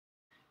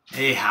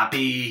Hey,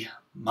 happy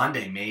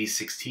Monday, May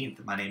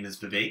 16th. My name is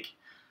Vivek,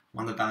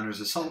 one of the founders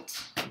of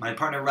Salt. My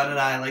partner Red and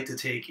I like to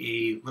take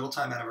a little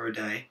time out of our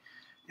day,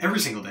 every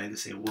single day, to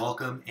say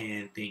welcome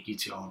and thank you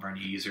to all of our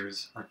new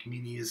users. Our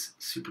community is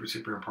super,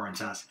 super important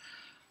to us.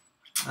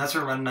 That's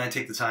where Red and I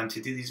take the time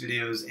to do these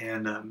videos,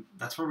 and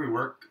that's where we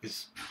work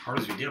as hard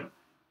as we do.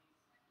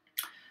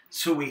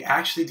 So we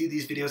actually do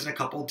these videos in a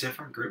couple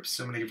different groups.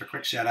 So I'm going to give a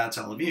quick shout out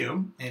to all of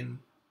you in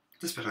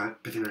this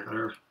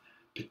particular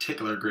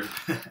group.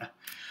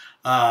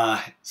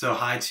 So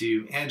hi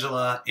to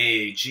Angela,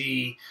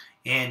 AAG,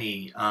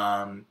 Annie,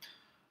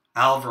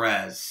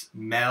 Alvarez,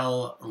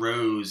 Mel,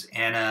 Rose,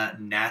 Anna,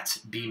 Nat,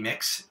 B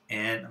Mix,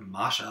 and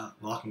Masha.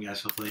 Welcome,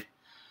 guys. Hopefully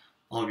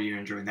all of you are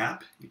enjoying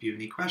that. If you have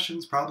any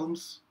questions,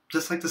 problems,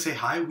 just like to say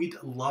hi. We'd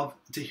love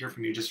to hear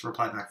from you. Just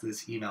reply back to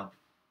this email.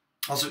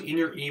 Also, in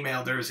your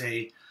email, there's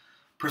a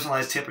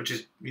personalized tip, which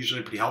is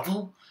usually pretty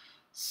helpful.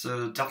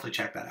 So definitely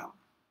check that out.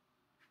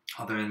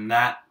 Other than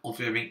that,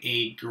 hopefully you're having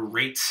a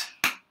great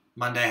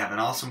Monday. Have an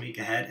awesome week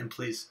ahead, and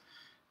please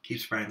keep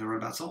spreading the word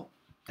about Salt.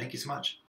 Thank you so much.